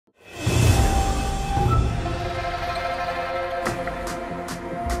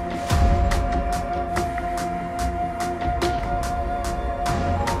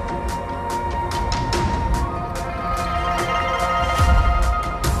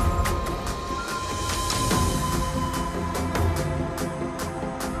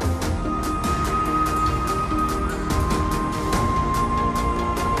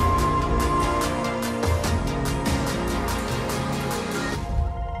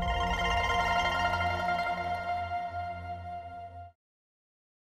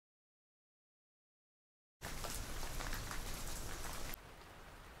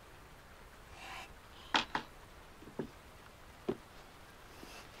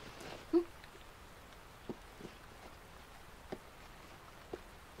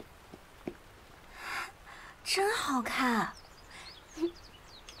好看。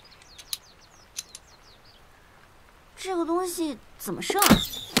这个东西怎么射啊？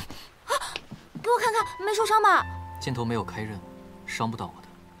啊！给我看看，没受伤吧？箭头没有开刃，伤不到我的。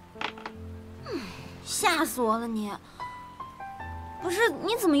吓死我了你！不是，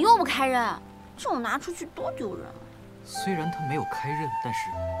你怎么又不开刃？这种拿出去多丢人啊！虽然它没有开刃，但是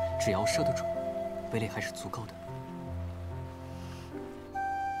只要射得准，威力还是足够的。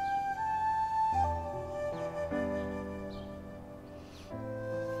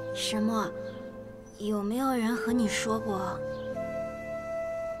 石墨，有没有人和你说过，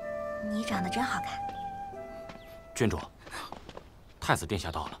你长得真好看？郡主，太子殿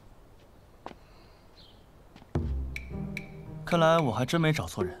下到了。看来我还真没找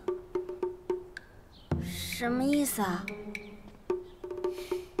错人。什么意思啊？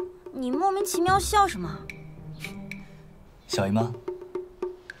你莫名其妙笑什么？小姨妈，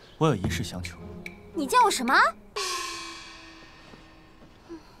我有一事相求。你叫我什么？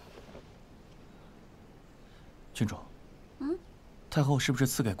 郡主，太后是不是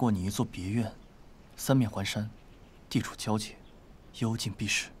赐给过你一座别院，三面环山，地处交界，幽静避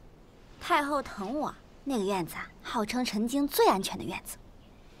世？太后疼我，那个院子啊，号称陈京最安全的院子。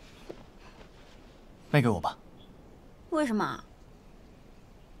卖给我吧。为什么？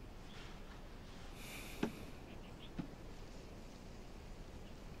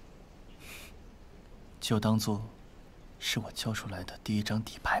就当做是我交出来的第一张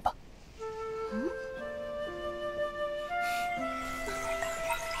底牌吧。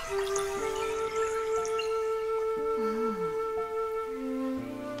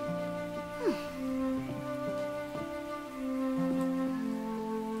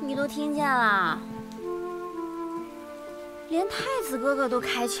你都听见了，连太子哥哥都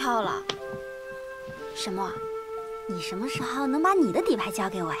开窍了。什么？你什么时候能把你的底牌交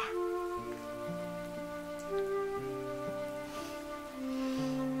给我呀？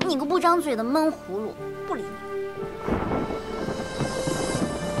你个不张嘴的闷葫芦，不理你。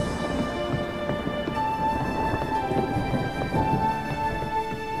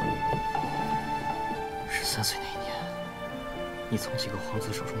 13岁那一年，你从几个皇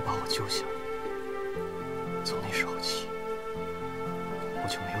子手中把我救下，从那时候起，我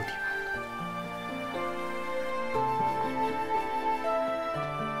就没有底牌了。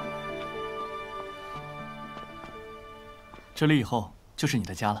这里以后就是你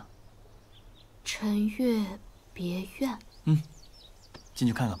的家了。陈月别院。进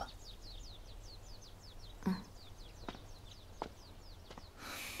去看看吧。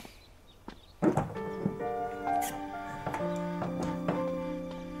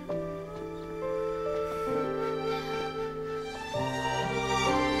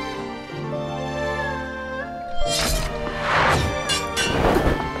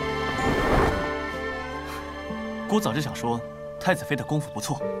 姑早就想说，太子妃的功夫不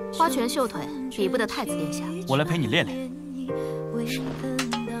错，花拳绣腿比不得太子殿下。我来陪你练练。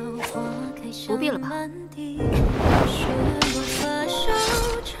不必了吧？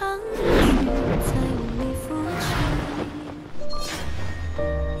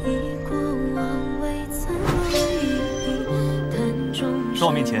在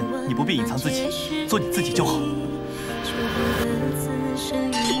我面前，你不必隐藏自己，做你自己就好。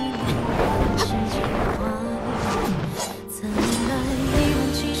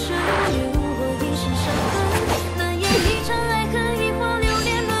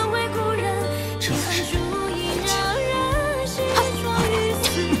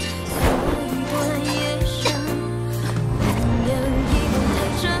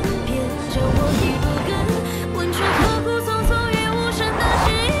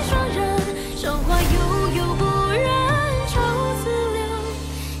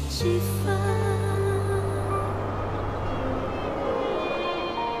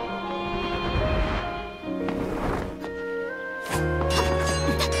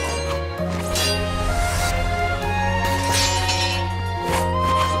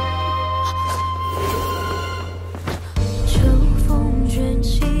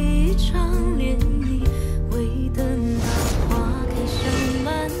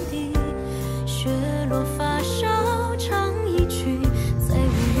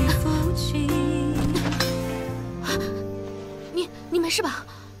 是吧？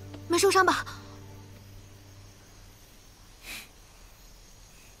没受伤吧？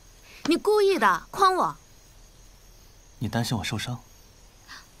你故意的，诓我。你担心我受伤？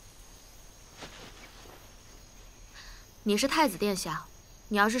你是太子殿下，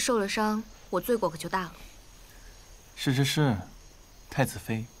你要是受了伤，我罪过可就大了。是，太子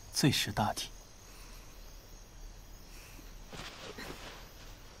妃最识大体。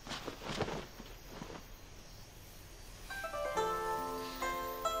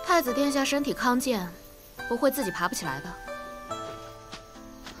太子殿下身体康健，不会自己爬不起来的。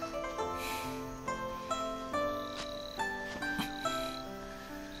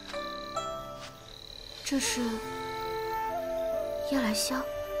这是夜来香，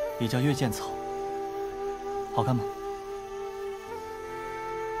也叫月见草，好看吗？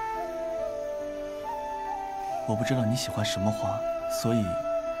我不知道你喜欢什么花，所以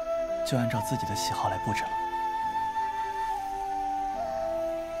就按照自己的喜好来布置了。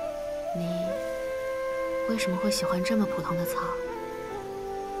你为什么会喜欢这么普通的草？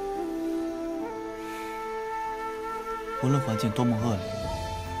无论环境多么恶劣，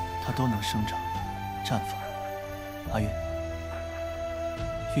它都能生长、绽放。阿月，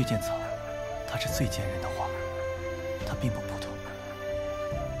月见草，它是最坚韧的花，它并不普通。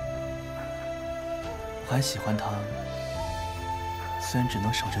我还喜欢它，虽然只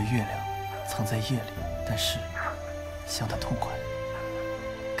能守着月亮，藏在夜里，但是香得痛快，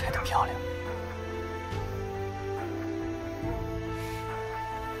开得漂亮。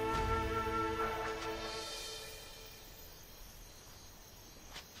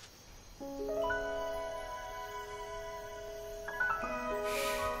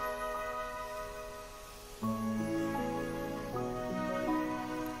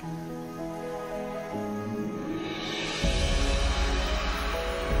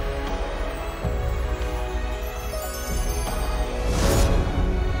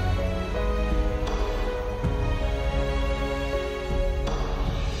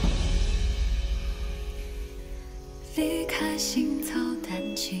离开行草，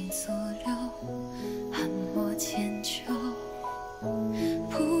丹青素流，寒墨千秋，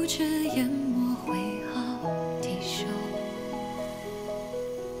铺纸研墨绘好地秀，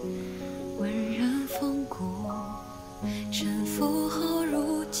文人风骨，沉浮后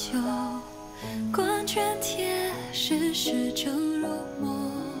如旧，关卷帖，世事正如梦。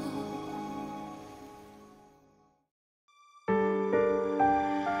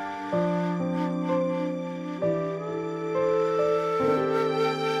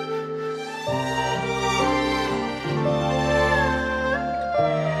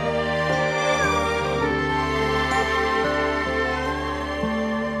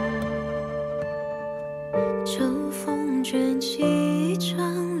秋风卷起一场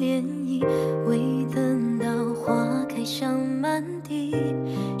涟漪，未等到花开香满地，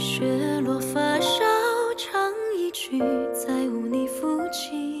雪落发梢唱一曲，再无你抚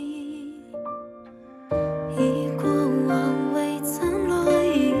琴。忆过往未曾落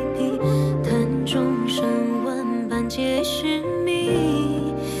一笔，叹众生万般皆是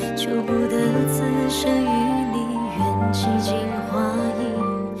谜，求不得此生与你缘起尽花影。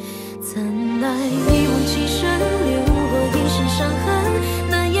怎奈一往情深，流过一世伤痕，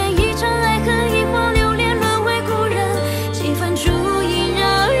难言一场爱恨，一花流连，沦为故人。几番烛影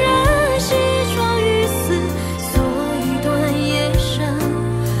让人西窗雨丝，锁一段夜深。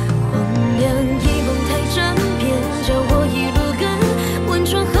荒凉一梦太枕边，教我一路根。问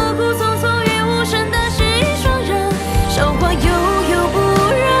春何苦匆匆，月无声的是一双人。韶华悠悠不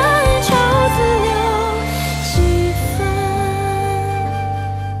忍，愁自有几分。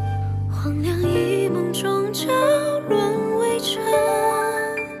荒凉一梦中。